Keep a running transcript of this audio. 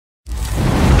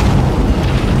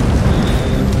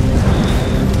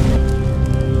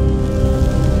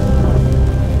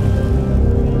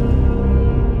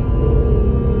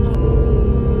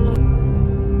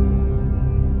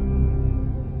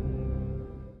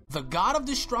The god of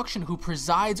destruction who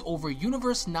presides over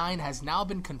Universe 9 has now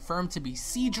been confirmed to be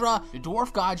Seadra, the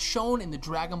dwarf god shown in the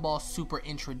Dragon Ball Super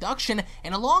introduction,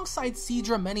 and alongside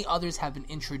Seadra, many others have been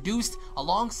introduced,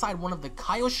 alongside one of the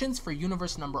Kaioshins for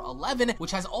Universe number 11,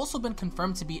 which has also been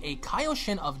confirmed to be a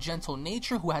Kaioshin of gentle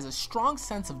nature who has a strong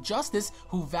sense of justice,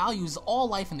 who values all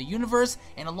life in the universe.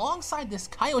 And alongside this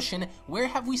Kaioshin, where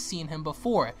have we seen him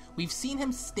before? We've seen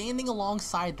him standing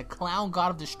alongside the clown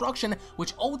god of destruction,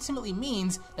 which ultimately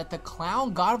means that the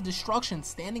clown god of destruction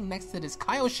standing next to this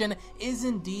Kaioshin is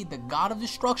indeed the god of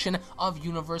destruction of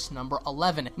Universe number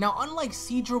 11. Now, unlike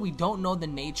Seadra, we don't know the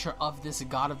nature of this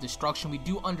god of destruction. We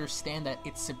do understand that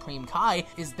its Supreme Kai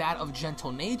is that of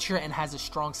gentle nature and has a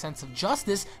strong sense of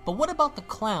justice, but what about the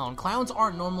clown? Clowns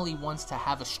aren't normally ones to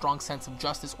have a strong sense of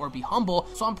justice or be humble,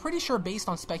 so I'm pretty sure, based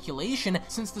on speculation,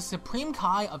 since the Supreme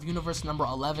Kai of Universe number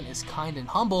 11 is kind and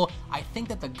humble, I think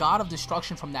that the god of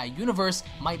destruction from that universe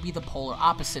might be the polar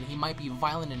opposite. He might be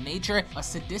violent in nature, a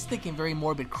sadistic and very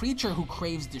morbid creature who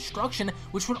craves destruction,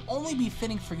 which would only be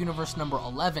fitting for Universe number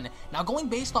 11. Now, going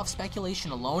based off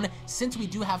speculation alone, since we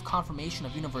do have confirmation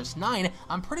of Universe 9,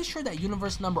 I'm pretty sure that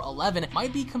Universe number 11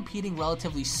 might be competing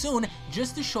relatively soon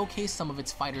just to showcase some of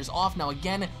its fighters off. Now,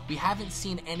 again, we haven't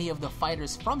seen any of the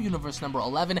fighters from Universe number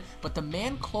 11, but the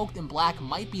man cloaked in black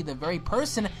might be the very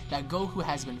person that Goku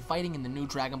has been fighting in the new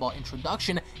Dragon Ball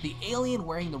introduction, the alien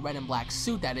wearing the red and black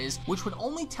suit, that is, which would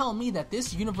only tell me that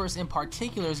this universe in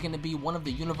particular is going to be one of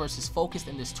the universes focused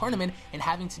in this tournament and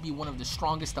having to be one of the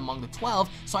strongest among the 12.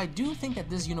 So I do think that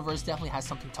this universe definitely has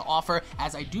something to offer,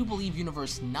 as I do believe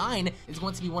Universe 9 is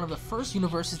going to be one of the first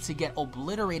universes to get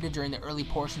obliterated during the early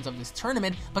portions of this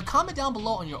tournament. But comment down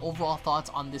below on your overall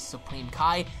thoughts on this Supreme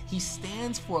Kai. He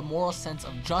stands for a moral sense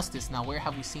of justice. Now, where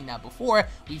have we seen that before?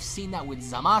 We've seen that with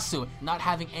Zamasu, not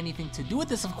having anything to do with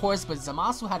this, of course, but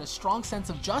Zamasu had a strong sense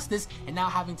of justice, and now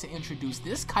having to introduce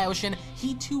this Kaioshin,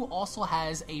 he too also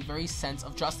has a very sense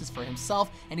of justice for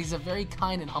himself, and he's a very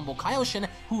kind and humble Kaioshin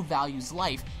who values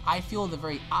life. I feel the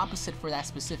very opposite for that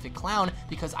specific clown,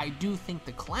 because I do think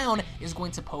the clown is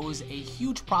going to pose a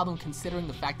huge problem, considering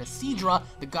the fact that Seadra,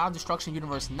 the god of destruction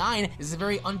Universe 9, is a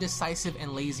very undecisive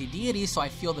and lazy deity, so I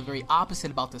feel the very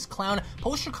opposite about this clown.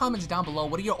 Post your comments down below.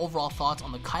 What are your overall thoughts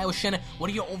on the Kaioshin? What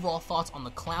are your overall thoughts on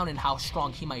the clown and how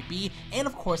strong he might be? And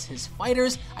of course, his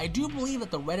fighters. I do believe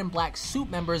that the red and black suit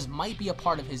members might be a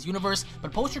part of his universe,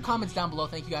 but post your comments down below.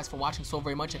 Thank you guys for watching so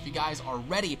very much. If you guys are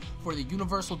ready for the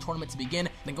Universal Tournament to begin,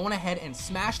 then go on ahead and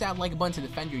smash that like button to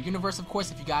defend your universe. Of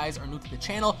course, if you guys are new to the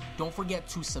channel, don't forget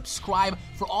to subscribe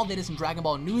for all latest in Dragon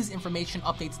Ball news, information,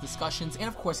 updates, discussions, and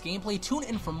of course gameplay. Tune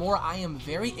in for more. I am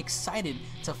very excited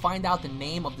to find out the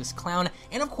name of this clown,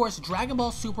 and of course Dragon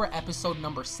Ball Super episode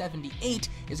number 78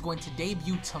 is going to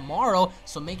debut tomorrow,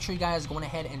 so make sure you guys go on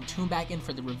ahead and tune back in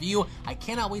for the review. I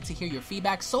cannot wait to hear your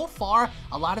feedback. So far,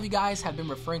 a lot of you guys have been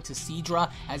referring to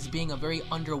Seadra as being a very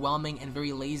underwhelming and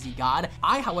very lazy god.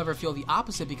 I, however, feel the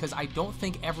opposite, because I don't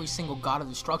think every single god of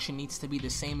destruction needs to be the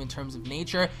same in terms of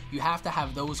nature. You have to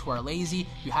have those who are lazy,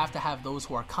 you have to have those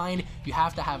who are kind, you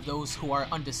have to have those who are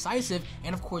undecisive,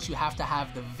 and of course you have to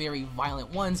have the very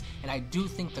violent ones. And I do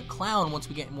think the clown, once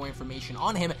we get more information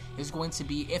on him, is going to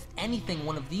be, if anything,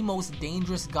 one of the most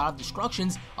dangerous god of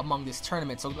destructions among this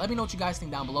tournament. So let me know what you guys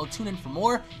think down below. Tune in for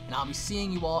more, and I'll be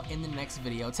seeing you all in the next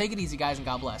video. Take it easy, guys, and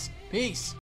God bless. Peace.